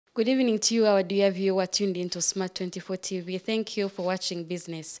Good evening to you, our dear viewer tuned into Smart 24 TV. Thank you for watching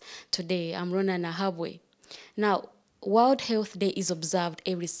Business Today. I'm Ronah Nahabwe. Now, World Health Day is observed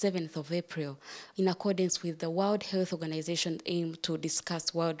every 7th of April in accordance with the World Health Organization aim to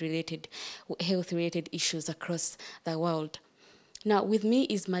discuss health-related issues across the world. Now, with me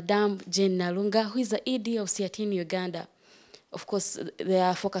is Madame Jane Nalunga, who is the ED of Siatini, Uganda. Of course,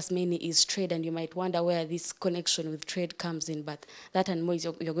 their focus mainly is trade, and you might wonder where this connection with trade comes in, but that and more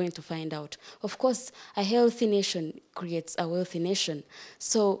you're going to find out. Of course, a healthy nation creates a wealthy nation.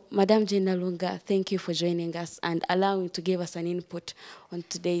 So, Madam Jena Lunga, thank you for joining us and allowing to give us an input on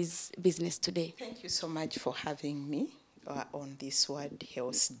today's business today. Thank you so much for having me on this World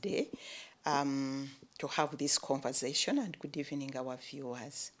Health Day to have this conversation, and good evening, our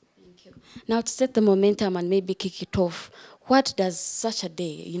viewers. Thank you. Now, to set the momentum and maybe kick it off, what does such a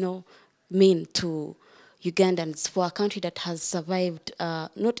day, mean to Ugandans, for a country that has survived,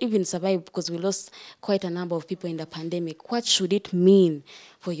 not even survived because we lost quite a number of people in the pandemic? What should it mean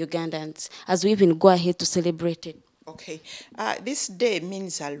for Ugandans as we even go ahead to celebrate it? Okay, this day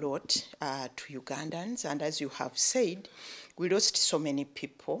means a lot to Ugandans, and as you have said, we lost so many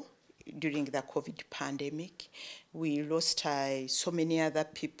people during the COVID pandemic. We lost so many other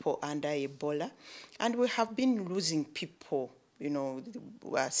people under Ebola, and we have been losing people,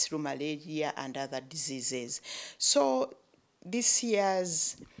 through malaria and other diseases. So this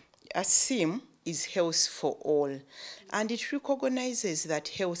year's theme is Health for All, and it recognizes that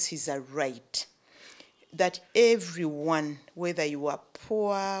health is a right, that everyone, whether you are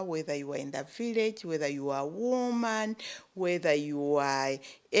poor, whether you are in the village, whether you are a woman, whether you are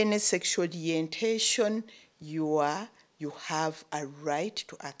any sexual orientation, you have a right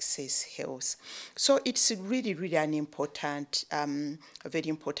to access health. So it's really, really an important, a very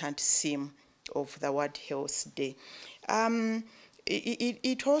important theme of the World Health Day.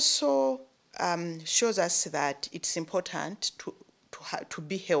 It also shows us that it's important to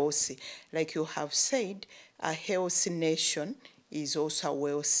be healthy. Like you have said, a healthy nation is also a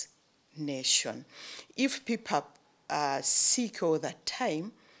wealthy nation. If people are sick all the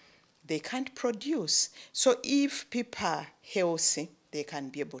time, they can't produce. So if people are healthy, they can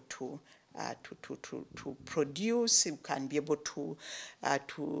be able to produce, we can be able to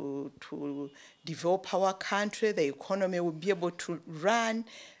develop our country, the economy will be able to run,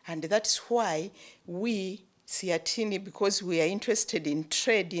 and that's why we, Siatini, because we are interested in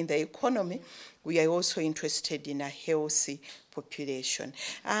trade in the economy, we are also interested in a healthy population.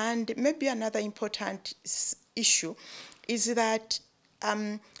 And maybe another important issue is that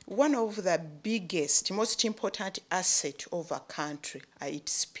one of the biggest, most important asset of a country are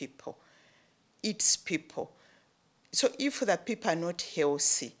its people. Its people. So if the people are not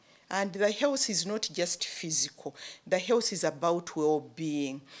healthy, and the health is not just physical, the health is about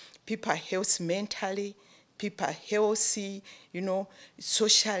well-being. People are healthy mentally, people are healthy,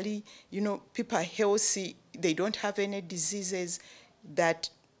 socially, people are healthy, they don't have any diseases, that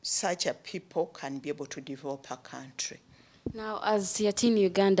such a people can be able to develop a country. Now, as Siatini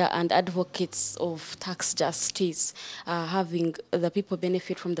Uganda and advocates of tax justice, having the people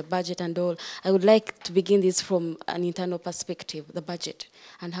benefit from the budget and all, I would like to begin this from an internal perspective, the budget,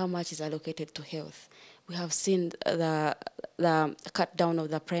 and how much is allocated to health. We have seen the cut down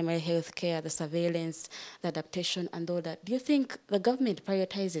of the primary health care, the surveillance, the adaptation, and all that. Do you think the government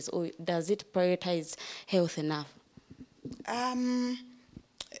prioritizes, or does it prioritize health enough?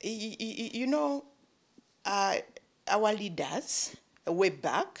 Our leaders, way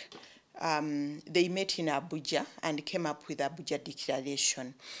back, they met in Abuja and came up with Abuja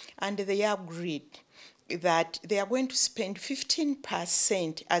Declaration. And they agreed that they are going to spend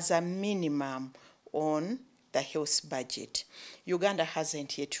 15% as a minimum on the health budget. Uganda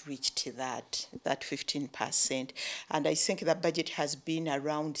hasn't yet reached that 15%. And I think the budget has been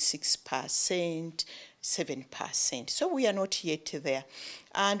around 6%, 7%. So we are not yet there.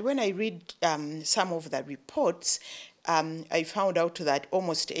 And when I read some of the reports, I found out that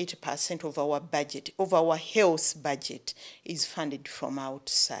almost 80% of our budget, of our health budget, is funded from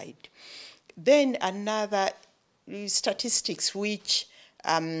outside. Then another statistics which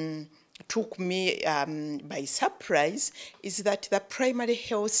took me by surprise is that the primary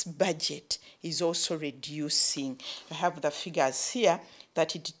health budget is also reducing. I have the figures here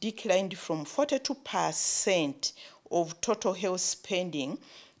that it declined from 42% of total health spending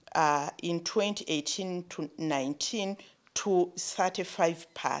in 2018 to 19 to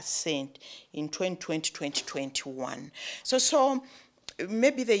 35% in 2020-2021. So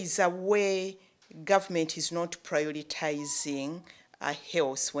maybe there is a way government is not prioritizing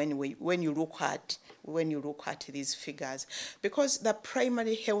health when you look at when you look at these figures, because the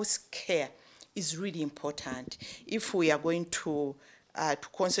primary health care is really important if we are going to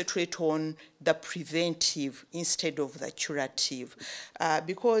concentrate on the preventive instead of the curative,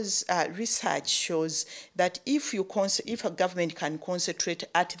 because research shows that if a government can concentrate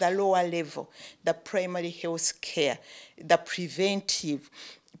at the lower level, the primary health care, the preventive,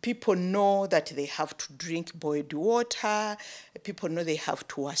 people know that they have to drink boiled water, people know they have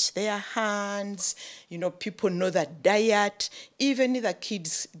to wash their hands, people know that diet, even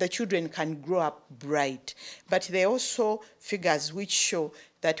the children can grow up bright. But there are also figures which show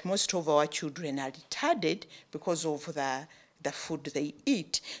that most of our children are retarded because of the food they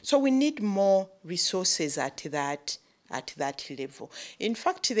eat. So we need more resources at that level. In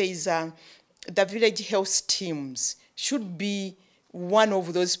fact, there is the village health teams should be one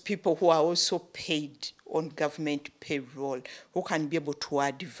of those people who are also paid on government payroll, who can be able to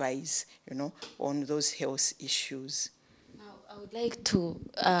advise, on those health issues. Now, I would like to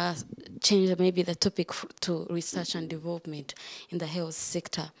change maybe the topic to research and development in the health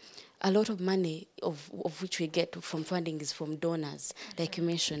sector. A lot of money of which we get from funding is from donors, like you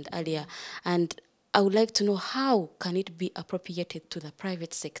mentioned earlier. And I would like to know how can it be appropriated to the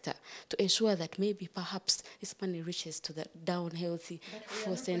private sector to ensure that maybe perhaps this money reaches to the down healthy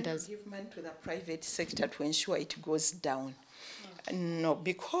food centers. Give money to the private sector to ensure it goes down. No,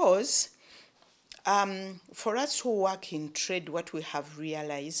 because for us who work in trade, what we have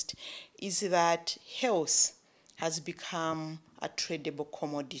realized is that health has become a tradable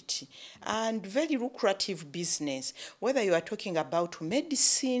commodity and very lucrative business, whether you are talking about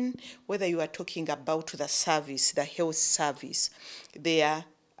medicine, whether you are talking about the service, the health service,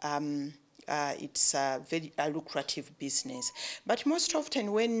 it's a very lucrative business. But most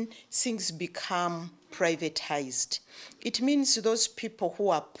often when things become privatized, it means those people who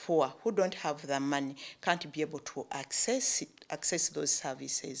are poor, who don't have the money, can't be able to access those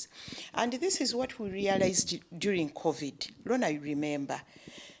services. And this is what we realized during COVID. Ronah, you remember,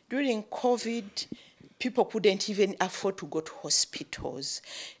 during COVID, people couldn't even afford to go to hospitals.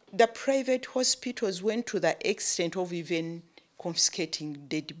 The private hospitals went to the extent of even confiscating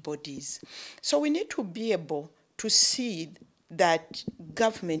dead bodies. So we need to be able to see that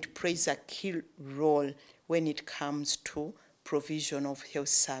government plays a key role when it comes to provision of health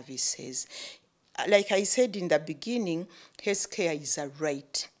services. Like I said in the beginning, healthcare is a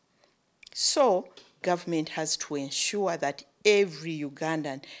right. So government has to ensure that every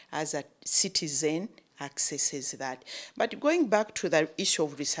Ugandan as a citizen accesses that. But going back to the issue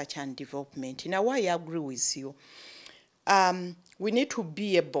of research and development, in a way I agree with you. We need to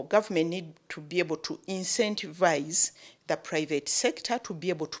be able, government need to be able to incentivize the private sector to be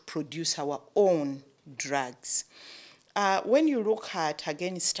able to produce our own drugs. When you look at,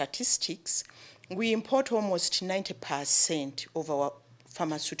 again, statistics, we import almost 90% of our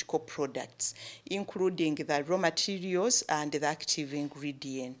pharmaceutical products, including the raw materials and the active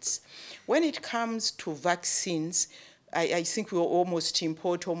ingredients. When it comes to vaccines, I think we almost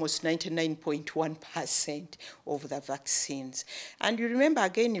import almost 99.1% of the vaccines. And you remember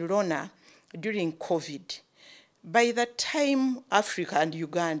again, Ronah, during COVID, by the time Africa and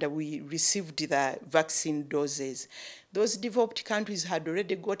Uganda, we received the vaccine doses, those developed countries had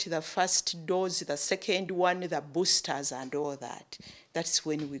already got the first dose, the second one, the boosters and all that. That's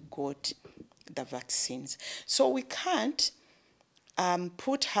when we got the vaccines. So we can't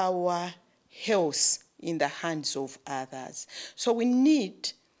put our health in the hands of others. So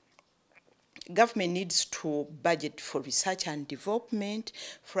government needs to budget for research and development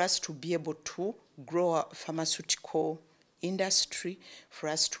for us to be able to grow our pharmaceutical industry, for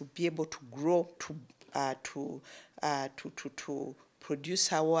us to be able to grow, to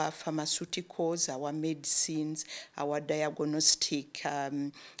produce our pharmaceuticals, our medicines, our diagnostic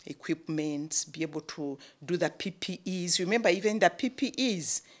equipments, be able to do the PPEs. Remember, even the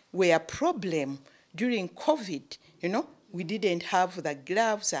PPEs were a problem during COVID, we didn't have the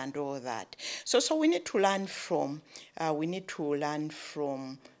gloves and all that. So we need to learn from,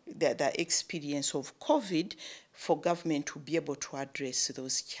 the experience of COVID for government to be able to address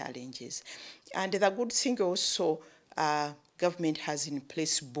those challenges. And the good thing also, government has in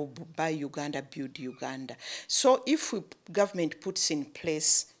place Buy Uganda, Build Uganda. So if government puts in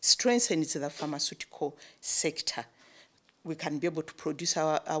place, strengthens the pharmaceutical sector, we can be able to produce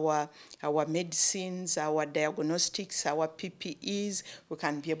our medicines, our diagnostics, our PPEs. We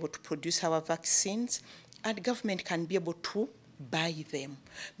can be able to produce our vaccines, and government can be able to buy them.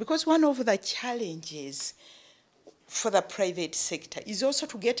 Because one of the challenges for the private sector is also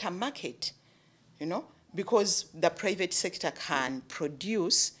to get a market, because the private sector can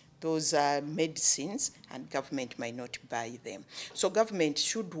produce, those medicines, and government might not buy them. So government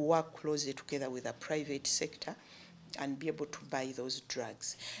should work closely together with the private sector and be able to buy those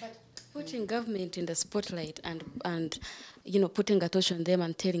drugs. But putting government in the spotlight and putting a touch on them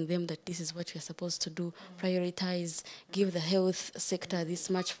and telling them that this is what you're supposed to do, prioritize, give the health sector this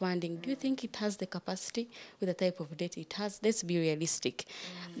much funding, do you think it has the capacity with the type of debt it has? Let's be realistic.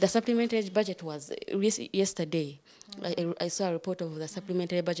 The supplementary budget was yesterday. I saw a report of the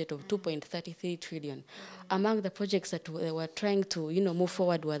supplementary budget of 2.33 trillion. Among the projects that they were trying to move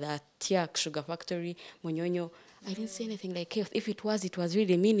forward were the Tiak Sugar Factory, Monyonyo. I didn't see anything like health. If it was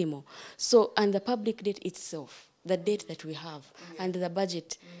really minimal. So, and the public debt itself, the debt that we have, and the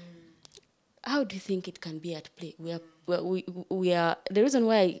budget, how do you think it can be at play? We are the reason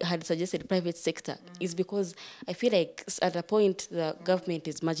why I had suggested private sector is because I feel like at a point the government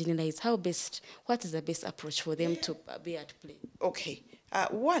is marginalized. What is the best approach for them to be at play? Okay.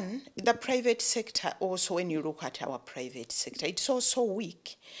 One, the private sector also, when you look at our private sector, it's also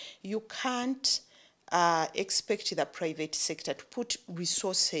weak. You can't expect the private sector to put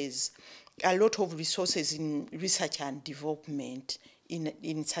resources, a lot of resources in research and development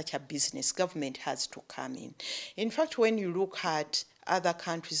in such a business. Government has to come in. In fact, when you look at other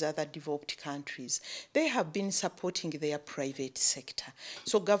countries, other developed countries, they have been supporting their private sector.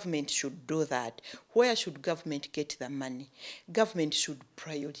 So government should do that. Where should government get the money? Government should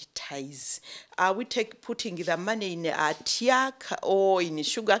prioritize. Are we putting the money in a tiak or in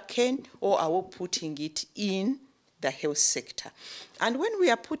sugarcane, or are we putting it in the health sector? And when we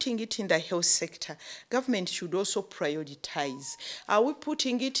are putting it in the health sector, government should also prioritize. Are we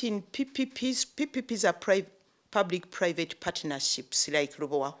putting it in PPPs? PPPs are public-private partnerships like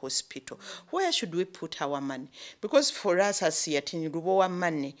Rubowa Hospital. Where should we put our money? Because for us as Yatini, Rubowa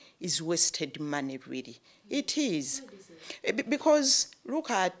money is wasted money, really. It is. Because look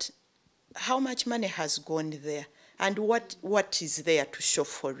at how much money has gone there and what is there to show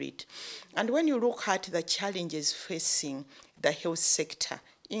for it. And when you look at the challenges facing the health sector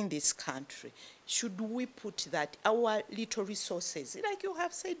in this country, should we put that, our little resources, like you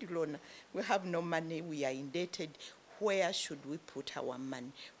have said, Ronah, we have no money, we are indebted. Where should we put our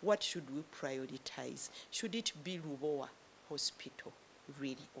money? What should we prioritize? Should it be Rubowa Hospital,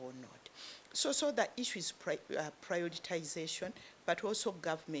 really, or not? So the issue is prioritization, but also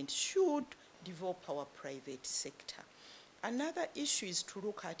government should develop our private sector. Another issue is to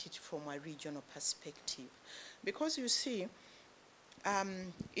look at it from a regional perspective, because you see,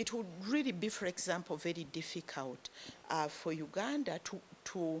 it would really be, for example, very difficult for Uganda to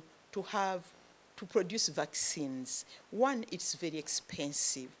produce vaccines. One, it's very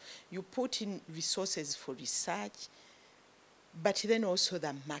expensive. You put in resources for research, but then also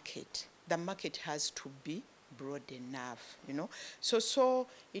the market. The market has to be broad enough, So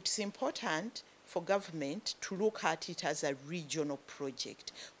it's important for government to look at it as a regional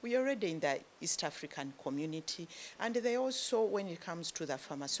project. We are already in the East African community, and they also, when it comes to the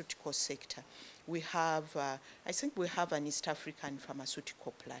pharmaceutical sector, we have, I think we have an East African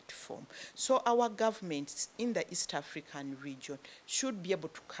pharmaceutical platform. So our governments in the East African region should be able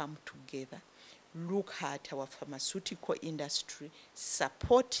to come together, look at our pharmaceutical industry,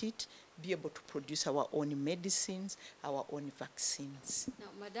 support it, be able to produce our own medicines, our own vaccines. Now,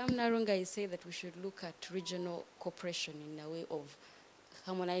 Madam Narunga, you say that we should look at regional cooperation in a way of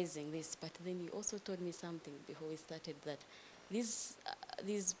harmonizing this, but then you also told me something before we started, that these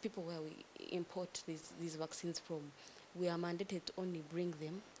people where we import these vaccines from, we are mandated to only bring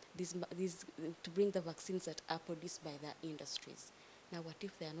them, to bring the vaccines that are produced by the industries. Now, what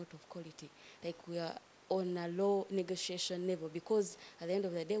if they are not of quality? Like, we are on a low negotiation level, because at the end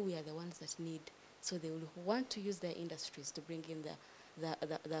of the day, we are the ones that need. So they will want to use their industries to bring in the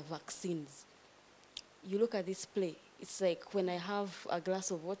vaccines. You look at this play, it's like when I have a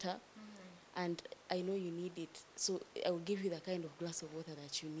glass of water, and I know you need it, so I will give you the kind of glass of water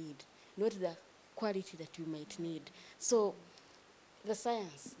that you need, not the quality that you might need. So the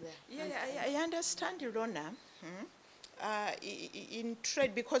science there. Yeah, I understand you, Ronah. In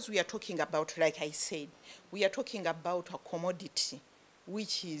trade, because we are talking about, like I said, we are talking about a commodity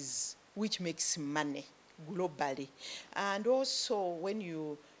which makes money globally. And also when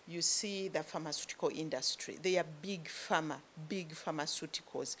you see the pharmaceutical industry, they are big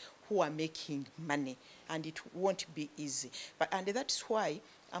pharmaceuticals who are making money, and it won't be easy. And that's why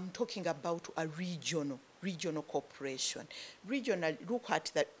I'm talking about a regional cooperation. Regional, look at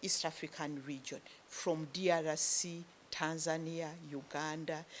the East African region, from DRC, Tanzania,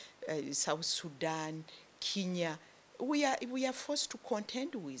 Uganda, South Sudan, Kenya, we are forced to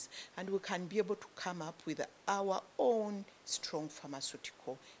contend with, and we can be able to come up with our own strong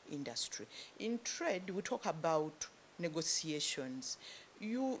pharmaceutical industry. In trade, we talk about negotiations.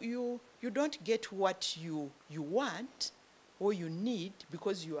 You don't get what you want or you need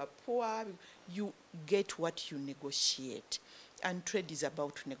because you are poor. You get what you negotiate. And trade is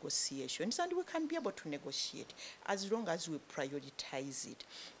about negotiations, and we can be able to negotiate as long as we prioritize it.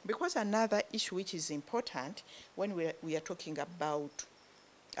 Because another issue which is important when we are talking about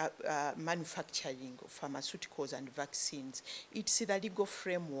manufacturing of pharmaceuticals and vaccines, it's the legal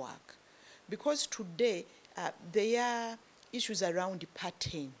framework. Because today there are issues around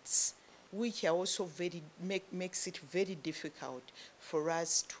patents, which are also makes it very difficult for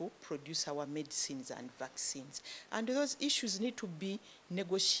us to produce our medicines and vaccines. And those issues need to be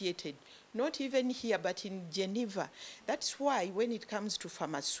negotiated, not even here, but in Geneva. That's why when it comes to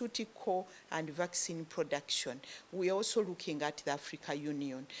pharmaceutical and vaccine production, we're also looking at the Africa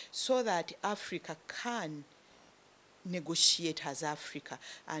Union so that Africa can negotiate as Africa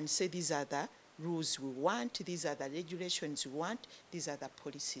and say these are the rules we want, these are the regulations we want, these are the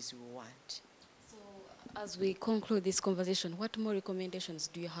policies we want. So, as we conclude this conversation, what more recommendations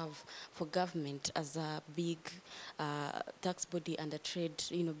do you have for government as a big tax body and a trade,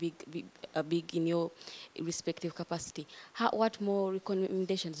 big in your respective capacity? What more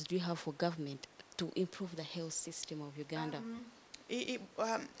recommendations do you have for government to improve the health system of Uganda?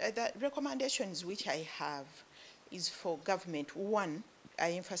 The recommendations which I have is for government. One,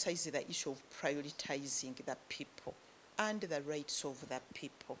 I emphasize the issue of prioritizing the people and the rights of the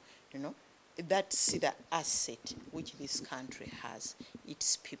people. That's the asset which this country has,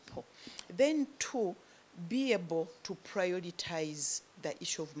 its people. Then two, be able to prioritize the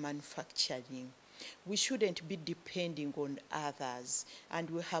issue of manufacturing. We shouldn't be depending on others, and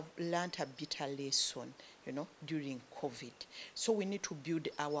we have learned a bitter lesson, during COVID. So we need to build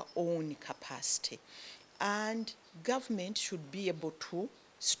our own capacity. And government should be able to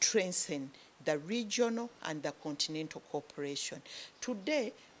strengthen the regional and the continental cooperation.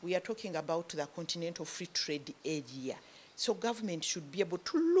 Today, we are talking about the continental free trade area. So government should be able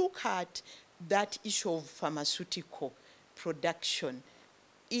to look at that issue of pharmaceutical production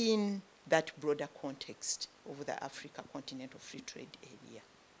in that broader context of the Africa continental free trade area.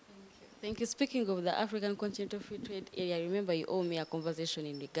 Thank you. Speaking of the African Continental Free Trade Area, remember you owe me a conversation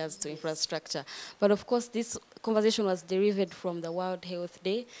in regards to infrastructure. But of course, this conversation was derived from the World Health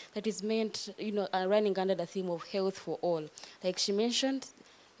Day that is meant, running under the theme of health for all. Like she mentioned,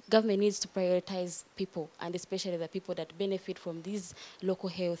 government needs to prioritize people, and especially the people that benefit from these local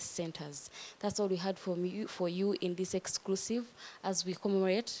health centers. That's all we had for you in this exclusive as we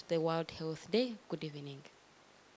commemorate the World Health Day. Good evening.